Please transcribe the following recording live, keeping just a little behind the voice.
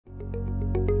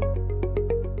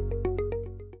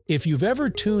If you've ever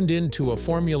tuned into a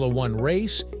Formula One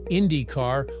race,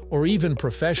 IndyCar, or even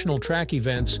professional track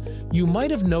events, you might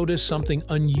have noticed something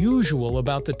unusual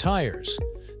about the tires.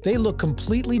 They look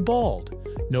completely bald.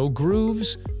 No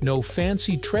grooves, no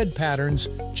fancy tread patterns,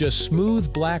 just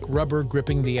smooth black rubber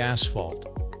gripping the asphalt.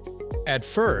 At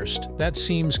first, that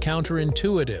seems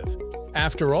counterintuitive.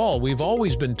 After all, we've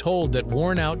always been told that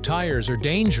worn-out tires are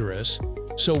dangerous.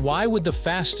 So why would the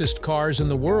fastest cars in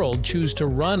the world choose to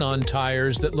run on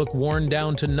tires that look worn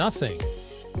down to nothing?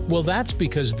 Well, that's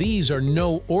because these are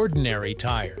no ordinary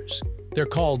tires. They're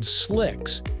called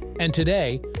slicks. And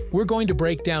today, we're going to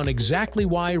break down exactly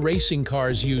why racing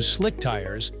cars use slick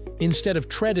tires instead of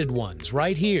treaded ones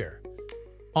right here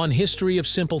on History of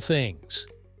Simple Things.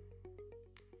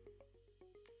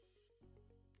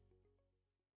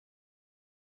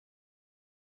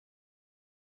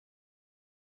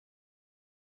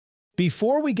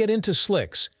 Before we get into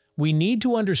slicks, we need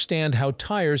to understand how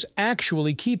tires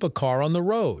actually keep a car on the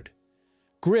road.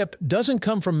 Grip doesn't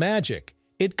come from magic,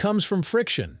 it comes from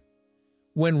friction.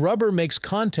 When rubber makes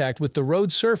contact with the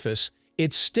road surface,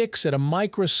 it sticks at a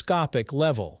microscopic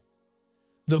level.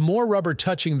 The more rubber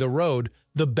touching the road,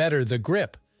 the better the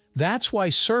grip. That's why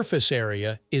surface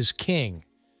area is king.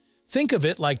 Think of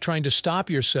it like trying to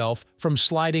stop yourself from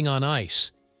sliding on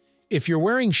ice. If you're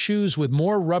wearing shoes with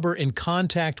more rubber in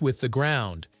contact with the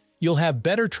ground, you'll have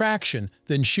better traction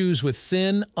than shoes with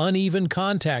thin, uneven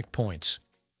contact points.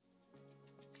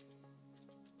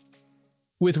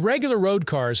 With regular road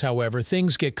cars, however,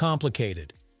 things get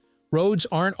complicated. Roads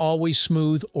aren't always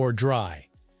smooth or dry.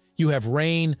 You have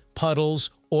rain, puddles,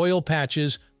 oil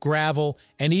patches, gravel,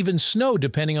 and even snow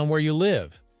depending on where you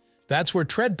live. That's where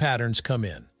tread patterns come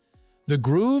in. The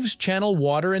grooves channel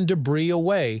water and debris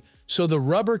away so the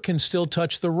rubber can still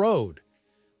touch the road.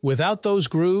 Without those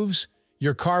grooves,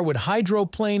 your car would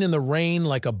hydroplane in the rain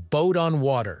like a boat on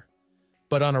water.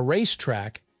 But on a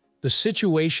racetrack, the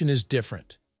situation is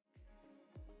different.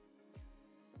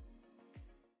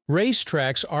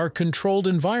 Racetracks are controlled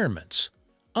environments.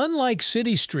 Unlike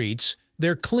city streets,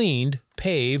 they're cleaned,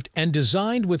 paved, and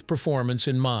designed with performance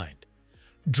in mind.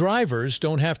 Drivers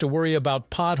don't have to worry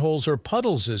about potholes or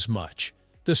puddles as much.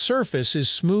 The surface is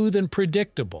smooth and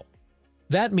predictable.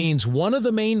 That means one of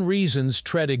the main reasons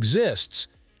tread exists,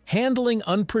 handling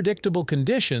unpredictable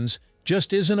conditions,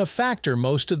 just isn't a factor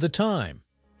most of the time.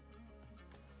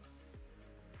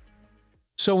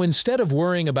 So instead of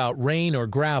worrying about rain or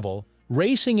gravel,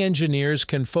 racing engineers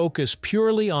can focus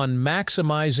purely on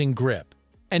maximizing grip.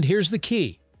 And here's the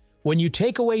key. When you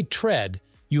take away tread,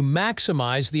 you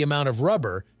maximize the amount of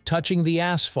rubber touching the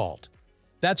asphalt.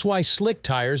 That's why slick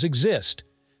tires exist.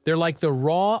 They're like the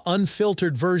raw,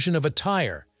 unfiltered version of a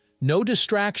tire. No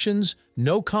distractions,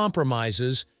 no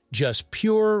compromises, just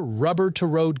pure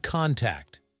rubber-to-road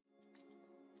contact.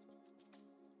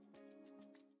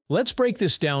 Let's break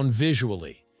this down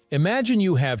visually. Imagine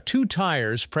you have two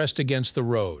tires pressed against the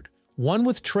road, one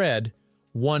with tread,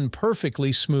 one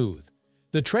perfectly smooth.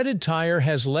 The treaded tire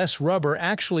has less rubber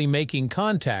actually making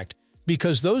contact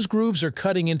because those grooves are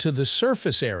cutting into the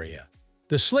surface area.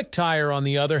 The slick tire, on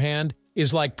the other hand,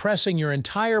 is like pressing your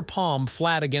entire palm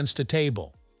flat against a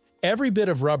table. Every bit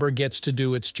of rubber gets to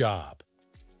do its job.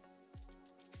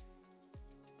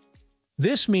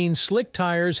 This means slick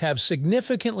tires have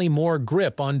significantly more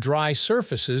grip on dry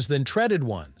surfaces than treaded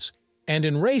ones. And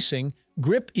in racing,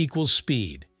 grip equals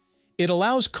speed. It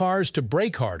allows cars to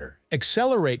brake harder,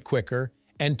 accelerate quicker,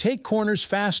 and take corners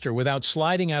faster without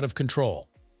sliding out of control.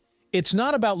 It's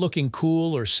not about looking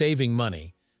cool or saving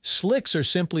money. Slicks are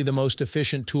simply the most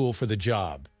efficient tool for the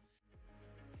job.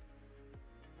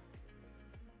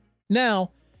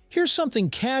 Now, here's something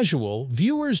casual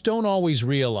viewers don't always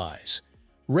realize.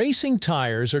 Racing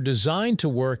tires are designed to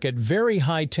work at very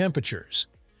high temperatures.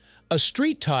 A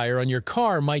street tire on your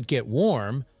car might get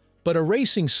warm, but a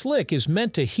racing slick is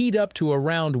meant to heat up to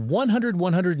around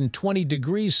 100–120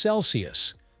 degrees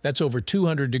Celsius. That's over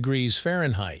 200 degrees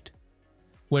Fahrenheit.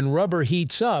 When rubber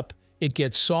heats up, it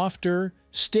gets softer,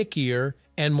 stickier,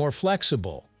 and more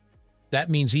flexible. That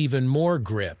means even more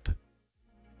grip.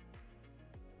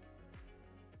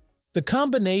 The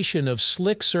combination of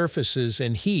slick surfaces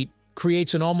and heat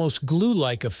creates an almost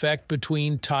glue-like effect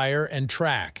between tire and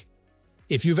track.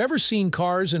 If you've ever seen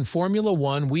cars in Formula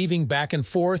One weaving back and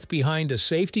forth behind a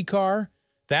safety car,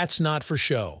 that's not for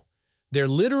show. They're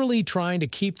literally trying to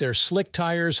keep their slick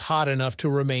tires hot enough to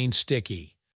remain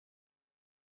sticky.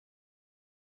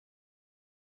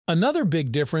 Another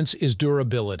big difference is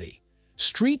durability.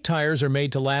 Street tires are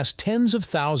made to last tens of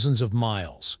thousands of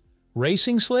miles.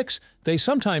 Racing slicks, they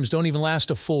sometimes don't even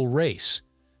last a full race.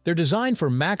 They're designed for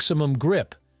maximum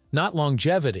grip, not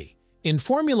longevity, In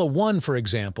Formula One, for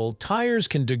example, tires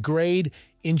can degrade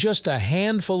in just a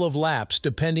handful of laps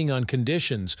depending on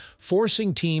conditions,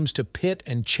 forcing teams to pit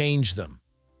and change them.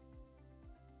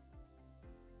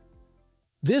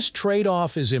 This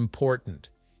trade-off is important.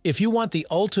 If you want the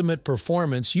ultimate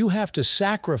performance, you have to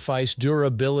sacrifice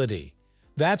durability.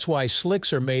 That's why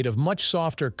slicks are made of much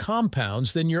softer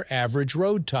compounds than your average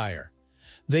road tire.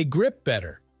 They grip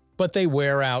better, but they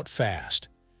wear out fast.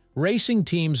 Racing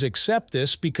teams accept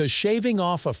this because shaving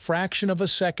off a fraction of a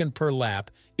second per lap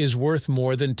is worth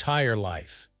more than tire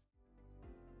life.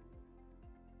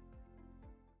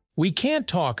 We can't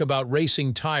talk about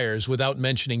racing tires without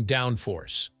mentioning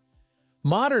downforce.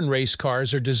 Modern race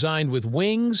cars are designed with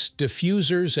wings,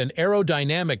 diffusers, and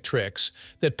aerodynamic tricks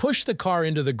that push the car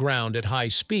into the ground at high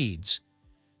speeds.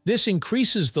 This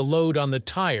increases the load on the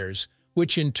tires,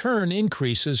 which in turn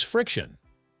increases friction.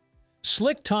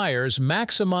 Slick tires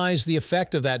maximize the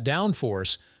effect of that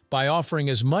downforce by offering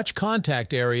as much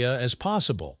contact area as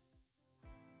possible.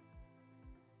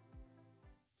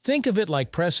 Think of it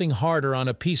like pressing harder on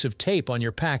a piece of tape on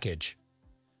your package.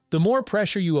 The more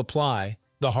pressure you apply,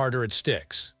 the harder it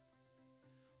sticks.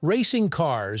 Racing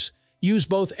cars use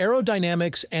both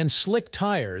aerodynamics and slick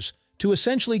tires to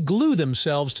essentially glue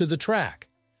themselves to the track.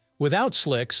 Without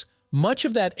slicks, much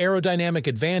of that aerodynamic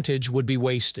advantage would be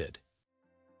wasted.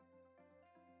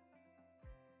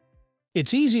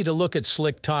 It's easy to look at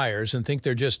slick tires and think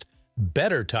they're just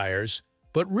better tires,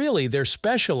 but really they're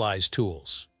specialized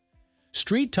tools.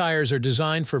 Street tires are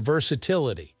designed for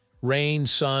versatility: rain,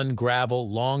 sun, gravel,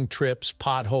 long trips,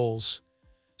 potholes.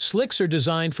 Slicks are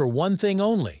designed for one thing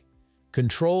only: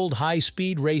 controlled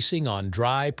high-speed racing on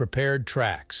dry, prepared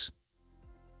tracks.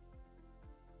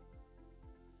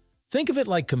 Think of it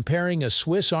like comparing a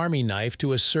Swiss Army knife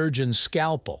to a surgeon's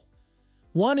scalpel.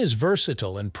 One is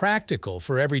versatile and practical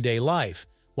for everyday life,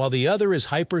 while the other is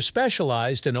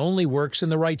hyper-specialized and only works in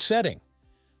the right setting.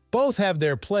 Both have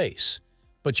their place,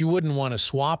 but you wouldn't want to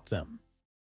swap them.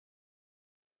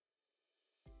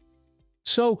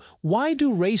 So, why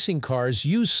do racing cars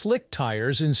use slick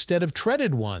tires instead of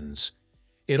treaded ones?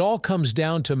 It all comes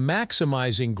down to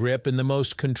maximizing grip in the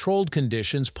most controlled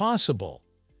conditions possible.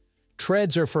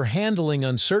 Treads are for handling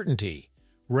uncertainty,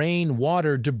 rain,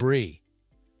 water, debris.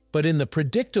 But in the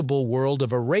predictable world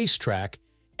of a racetrack,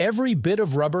 every bit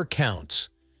of rubber counts.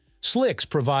 Slicks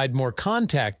provide more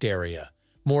contact area,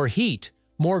 more heat,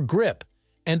 more grip,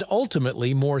 and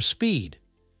ultimately more speed.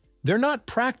 They're not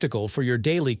practical for your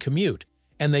daily commute,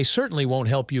 and they certainly won't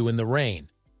help you in the rain.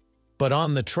 But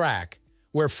on the track,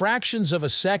 where fractions of a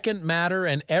second matter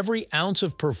and every ounce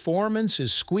of performance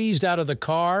is squeezed out of the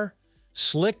car,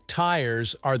 slick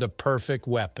tires are the perfect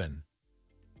weapon.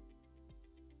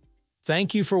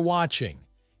 Thank you for watching.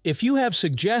 If you have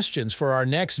suggestions for our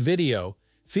next video,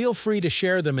 feel free to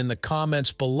share them in the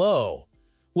comments below.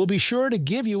 We'll be sure to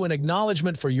give you an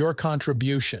acknowledgement for your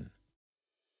contribution.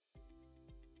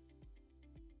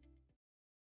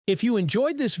 If you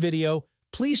enjoyed this video,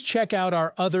 please check out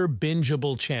our other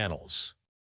bingeable channels.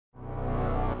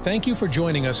 Thank you for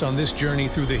joining us on this journey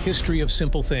through the history of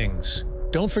simple things.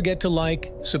 Don't forget to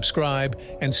like, subscribe,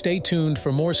 and stay tuned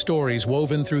for more stories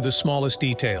woven through the smallest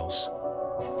details.